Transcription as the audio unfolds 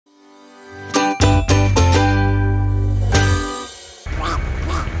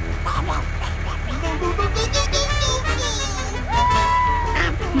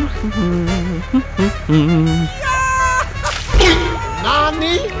Nani?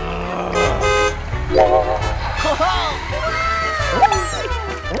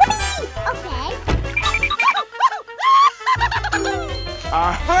 Okay.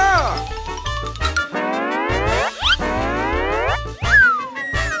 Aha!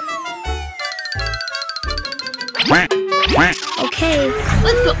 Okay,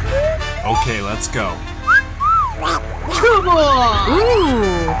 let's go. Okay, let's go. Come on!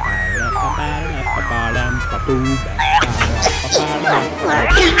 Ooh!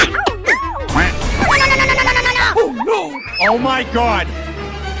 Oh no! Oh my God!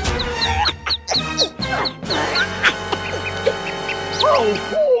 Oh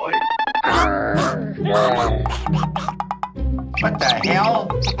boy! What the hell?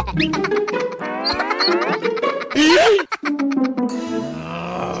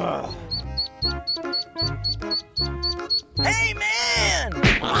 Hey man!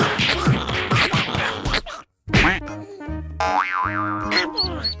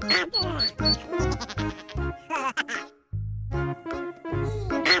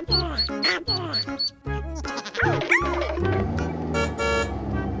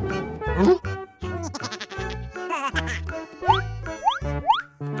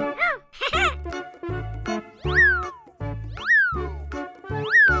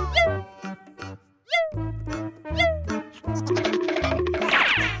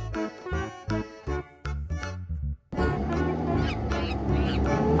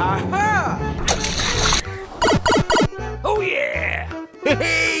 Aha! Oh yeah!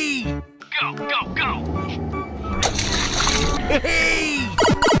 Hey! Go, go, go! Hey!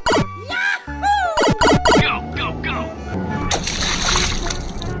 Yahoo! Go, go, go!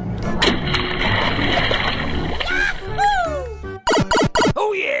 Yahoo!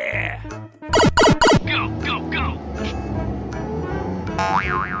 Oh yeah! Go, go, go!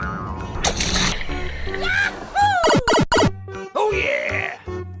 Yahoo! Oh yeah!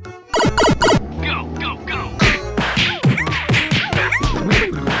 Go, go, go!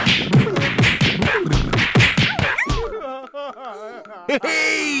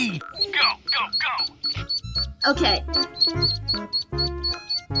 Hey! Go, go, go! Okay.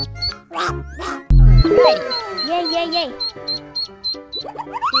 Ready. Yay, yay, yay.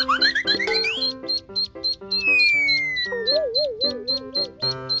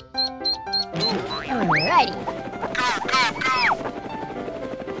 Alrighty. Go, go, go!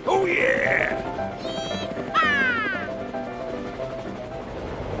 Oh yeah!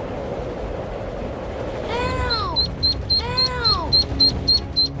 Ow! Ow!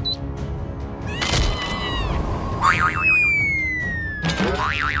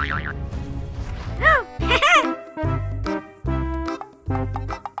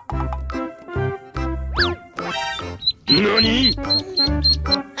 NANI?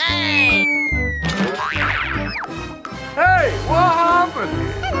 Hey! Hey, what happened?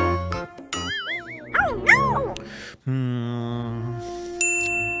 Oh no!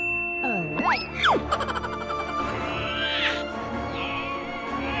 Alright.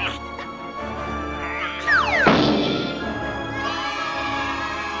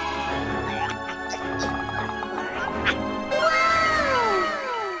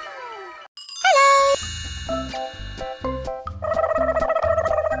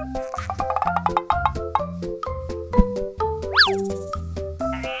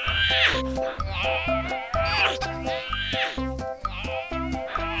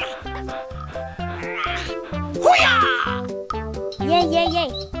 Yay, yay, yay.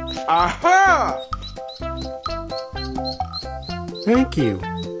 Aha! Thank you.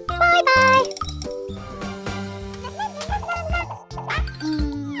 Bye-bye.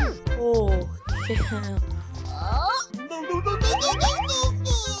 Oh.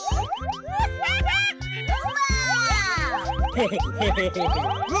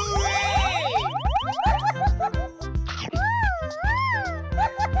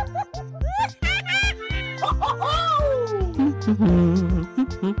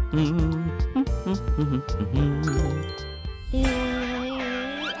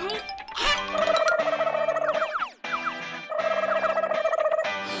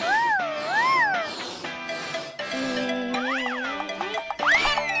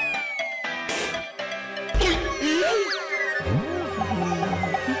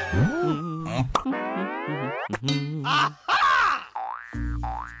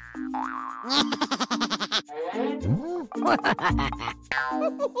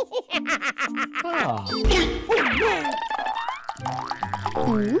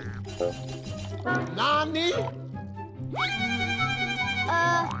 NANI?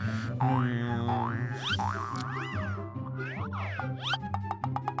 Huh?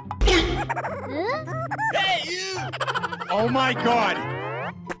 Hey, you! Oh my god!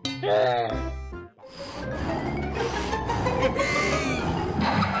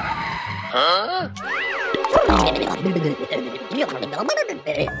 Huh?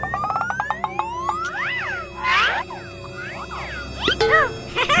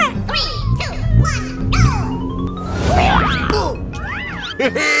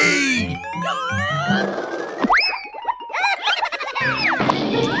 Hey!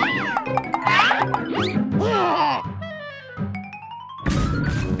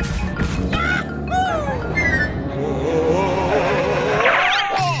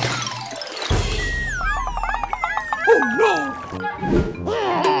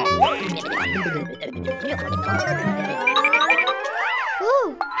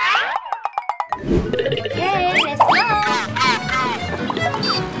 Okay, let's go. Wow! Wow!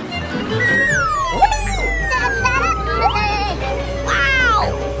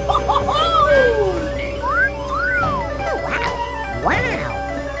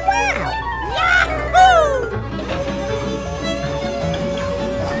 Wow! Yahoo!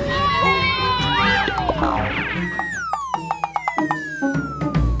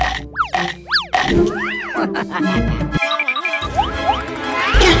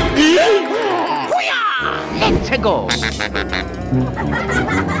 Let's go!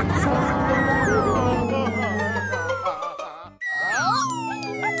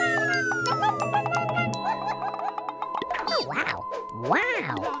 Wow!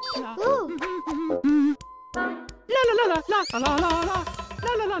 Wow! Ooh.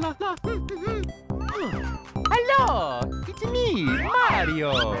 Hello! It's me,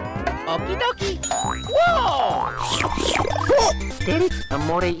 Mario! Okie dokie! Whoa! Spirit,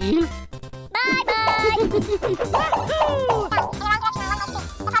 amore il? Bye bye!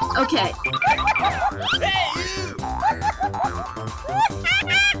 Okay.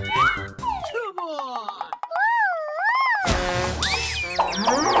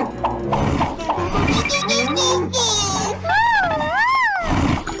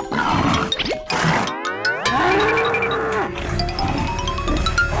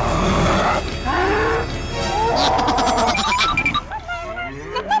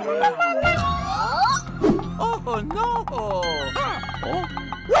 Oh no! Oh,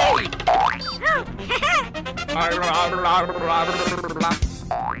 wait!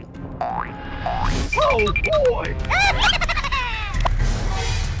 Oh boy!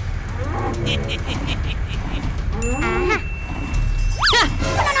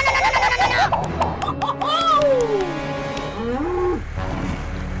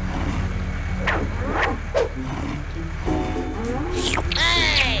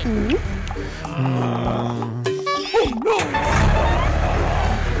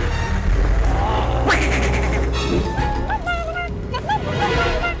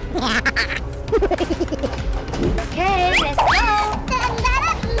 Okay, let's go.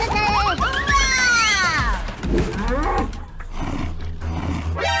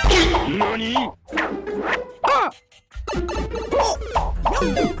 Nani?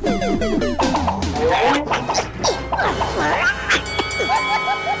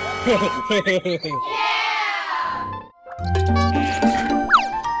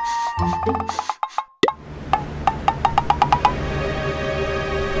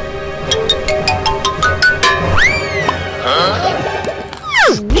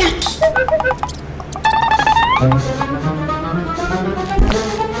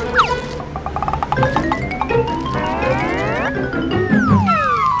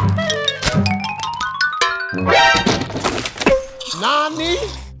 Nani?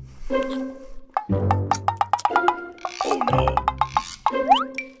 Oh no.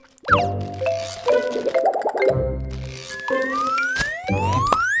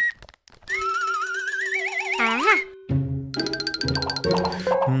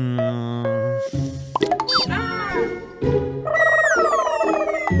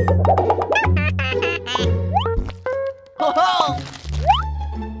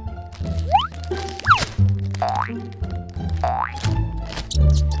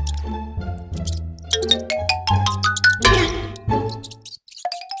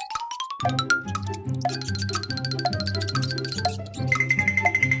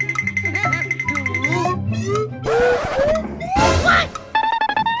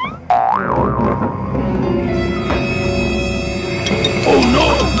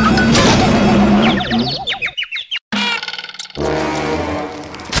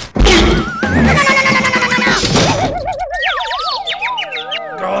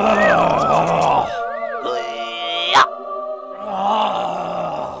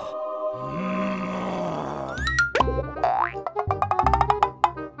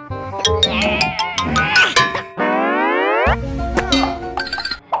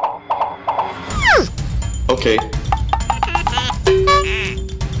 Okay.